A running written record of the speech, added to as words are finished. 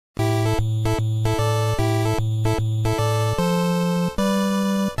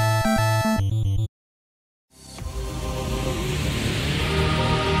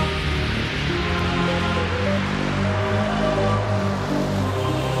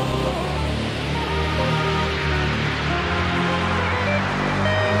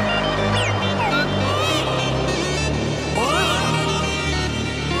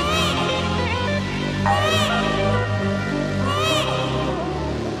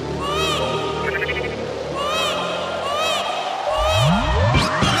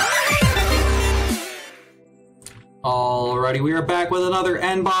everybody. We are back with another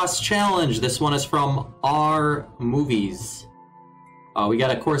End Boss Challenge. This one is from our movies. We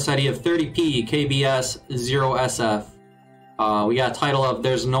got a course ID of 30p, KBS 0SF. We got a title of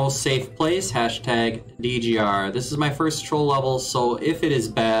There's No Safe Place, hashtag DGR. This is my first troll level, so if it is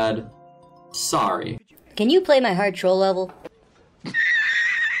bad, sorry. Can you play my hard troll level?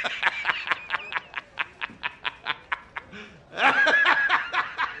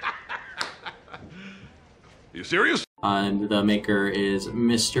 You serious? And the maker is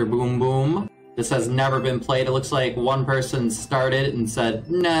MrBoomBoom. This has never been played. It looks like one person started and said,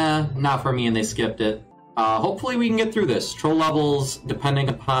 nah, not for me, and they skipped it. Hopefully we can get through this. Troll levels, depending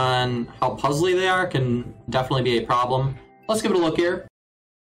upon how puzzly they are, can definitely be a problem. Let's give it a look here.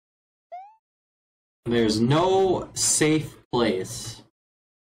 There's no safe place.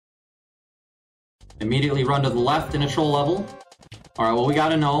 Immediately run to the left in a troll level. Alright, well we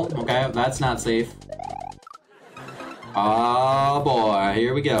gotta know. Okay, that's not safe. Oh boy,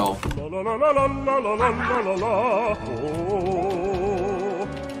 here we go.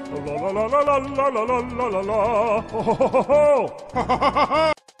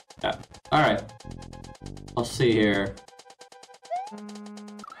 Yeah. Alright. Let's see here.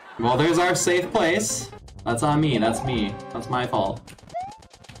 Well, there's our safe place. That's on me, that's me. That's my fault.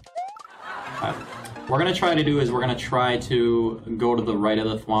 What we're gonna try to do is we're gonna try to go to the right of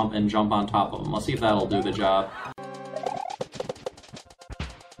the thwomp and jump on top of them. Let's see if that'll do the job.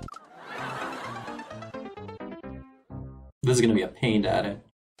 This is gonna be a pain to edit.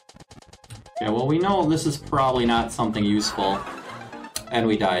 Okay, well we know this is probably not something useful. And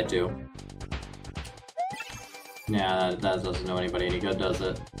we died too. Yeah, that doesn't do anybody any good, does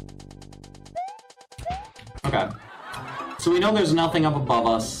it? Okay. So we know there's nothing up above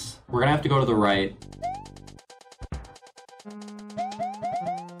us. We're gonna have to go to the right.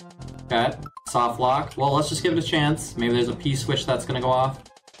 Okay, soft lock. Well, let's just give it a chance. Maybe there's a P-switch that's gonna go off.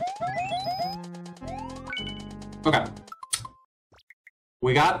 Okay.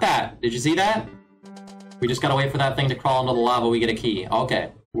 We got that. Did you see that? We just gotta wait for that thing to crawl into the lava. We get a key.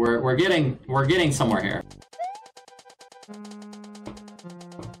 Okay, we're getting somewhere here.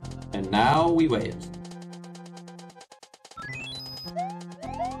 And now we wait.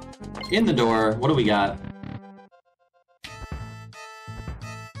 In the door, what do we got?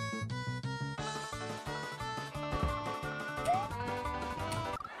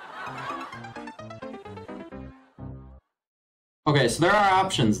 Okay, so there are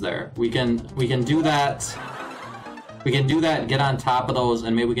options there. We can do that. We can do that, get on top of those,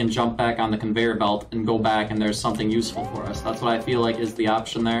 and maybe we can jump back on the conveyor belt and go back and there's something useful for us. That's what I feel like is the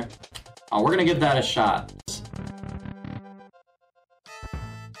option there. We're gonna give that a shot.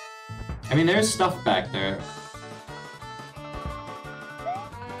 I mean, there's stuff back there.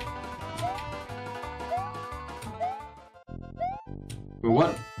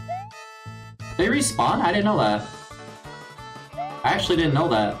 What? They respawn? I didn't know that. I actually didn't know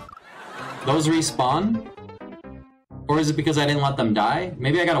that. Those respawn? Or is it because I didn't let them die?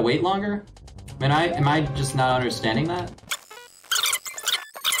 Maybe I gotta wait longer? I mean, am I just not understanding that?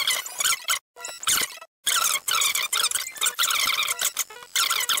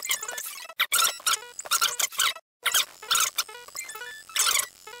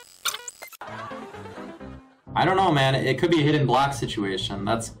 I don't know, man. It could be a hidden block situation.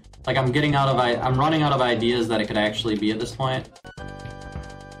 That's like I'm running out of ideas that it could actually be at this point.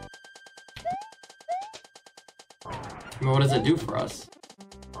 I mean, what does it do for us?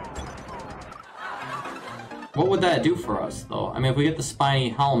 What would that do for us, though? I mean, if we get the spiny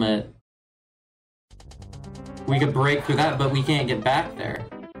helmet, we could break through that, but we can't get back there.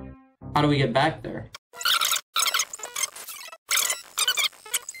 How do we get back there?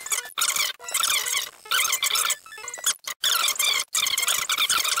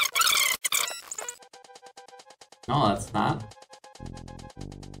 No, that's not.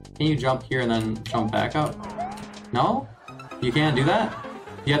 Can you jump here and then jump back up? No? You can't do that?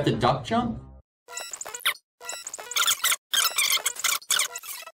 You have to duck jump?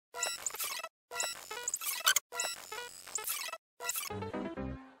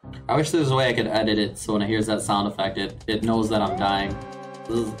 I wish there was a way I could edit it so when it hears that sound effect, it knows that I'm dying.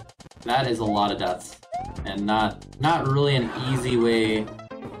 That is a lot of deaths. And not really an easy way...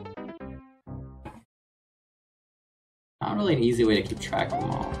 Not really an easy way to keep track of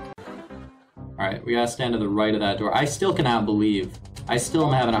them all. Alright, we gotta stand to the right of that door. I still cannot believe. I still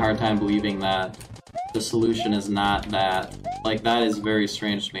am having a hard time believing that the solution is not that. Like, that is very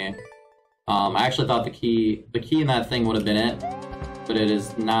strange to me. I actually thought the key in that thing would have been it, but it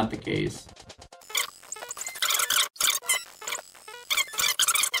is not the case.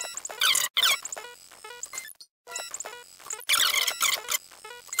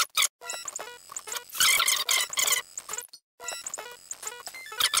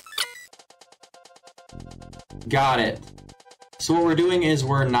 Got it. So what we're doing is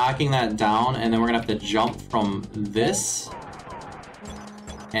we're knocking that down, and then we're gonna have to jump from this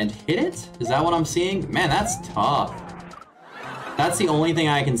and hit it? Is that what I'm seeing? Man, that's tough. That's the only thing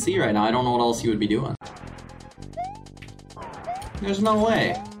I can see right now. I don't know what else you would be doing. There's no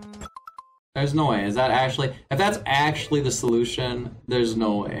way. There's no way. Is that actually... If that's actually the solution, there's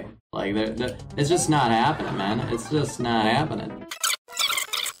no way. Like, it's just not happening, man. It's just not happening.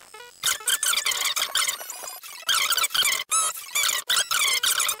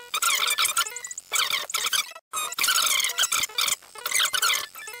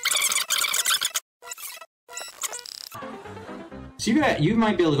 So you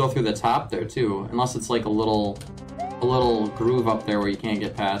might be able to go through the top there too, unless it's like a little groove up there where you can't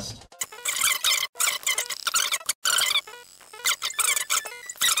get past.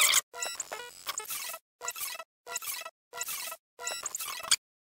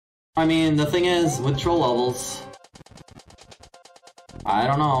 I mean, the thing is, with troll levels, I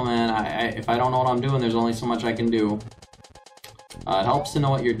don't know, man. If I don't know what I'm doing, there's only so much I can do. It helps to know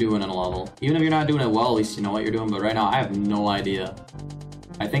what you're doing in a level. Even if you're not doing it well, at least you know what you're doing, but right now I have no idea.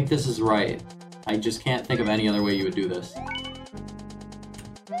 I think this is right. I just can't think of any other way you would do this.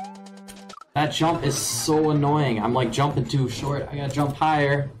 That jump is so annoying. I'm like jumping too short. I gotta jump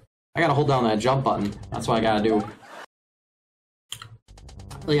higher. I gotta hold down that jump button. That's what I gotta do.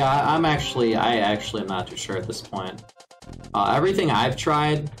 Yeah, I actually am not too sure at this point. Everything I've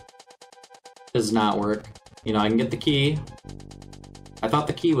tried does not work. You know, I can get the key. I thought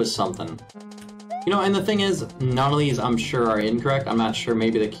the key was something. You know, and the thing is, none of these I'm sure are incorrect. I'm not sure,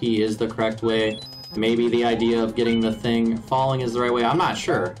 maybe the key is the correct way. Maybe the idea of getting the thing falling is the right way. I'm not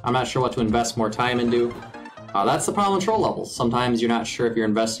sure. I'm not sure what to invest more time into. That's the problem with troll levels. Sometimes you're not sure if you're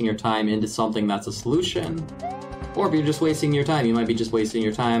investing your time into something that's a solution, or if you're just wasting your time. You might be just wasting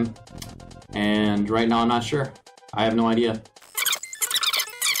your time. And right now I'm not sure. I have no idea.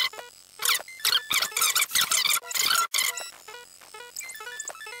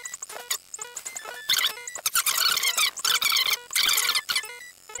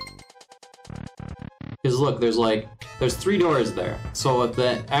 Because look, there's 3 doors there. So if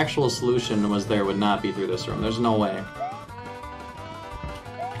the actual solution was there, it would not be through this room. There's no way.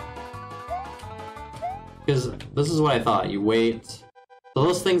 Because this is what I thought. You wait. So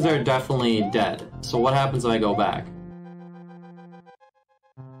those things are definitely dead. So what happens if I go back?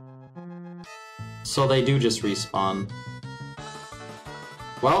 So they do just respawn.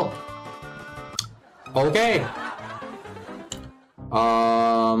 Well. Okay.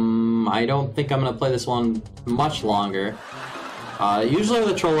 I don't think I'm gonna play this one much longer. Usually with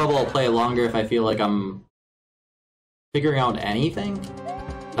a troll level, I'll play it longer if I feel like I'm figuring out anything.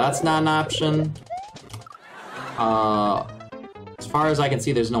 That's not an option. As far as I can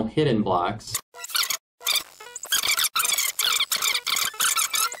see, there's no hidden blocks.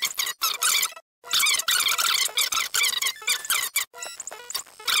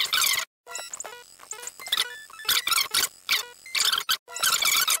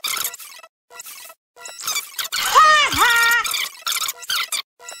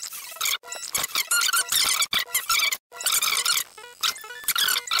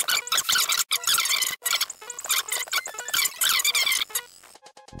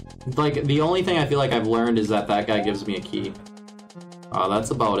 Like, the only thing I feel like I've learned is that that guy gives me a key.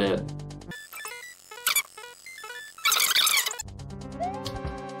 That's about it.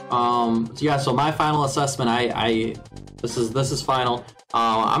 So yeah, so my final assessment, this is final.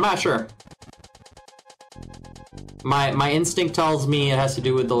 I'm not sure. My instinct tells me it has to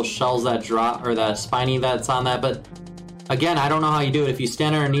do with those shells that drop, or the spiny that's on that, but again, I don't know how you do it. If you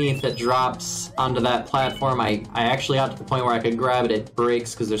stand underneath, it drops onto that platform. I actually got to the point where I could grab it. It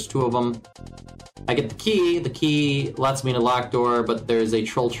breaks because there's 2 of them. I get the key. The key lets me in a locked door, but there's a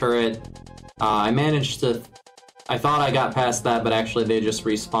troll turret. I managed to... I thought I got past that, but actually they just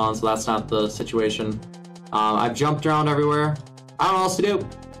respawn, so that's not the situation. I've jumped around everywhere. I don't know what else to do.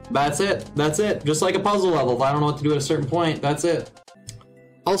 That's it. That's it. Just like a puzzle level. If I don't know what to do at a certain point, that's it.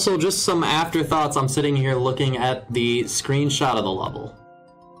 Also, just some afterthoughts. I'm sitting here looking at the screenshot of the level.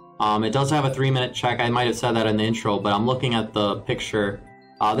 It does have a 3-minute check. I might have said that in the intro, but I'm looking at the picture.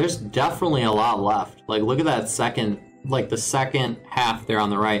 There's definitely a lot left. Like, look at that second, like the second half there on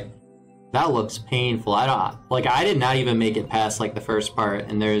the right. That looks painful. I did not even make it past like the first part,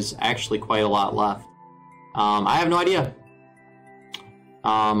 and there's actually quite a lot left. I have no idea.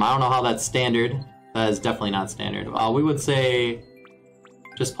 I don't know how that's standard. That is definitely not standard. We would say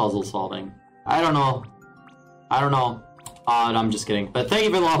just puzzle solving. I don't know. I'm just kidding. But thank you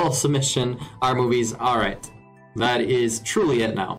for the level submission. Our movies. Alright. That is truly it now.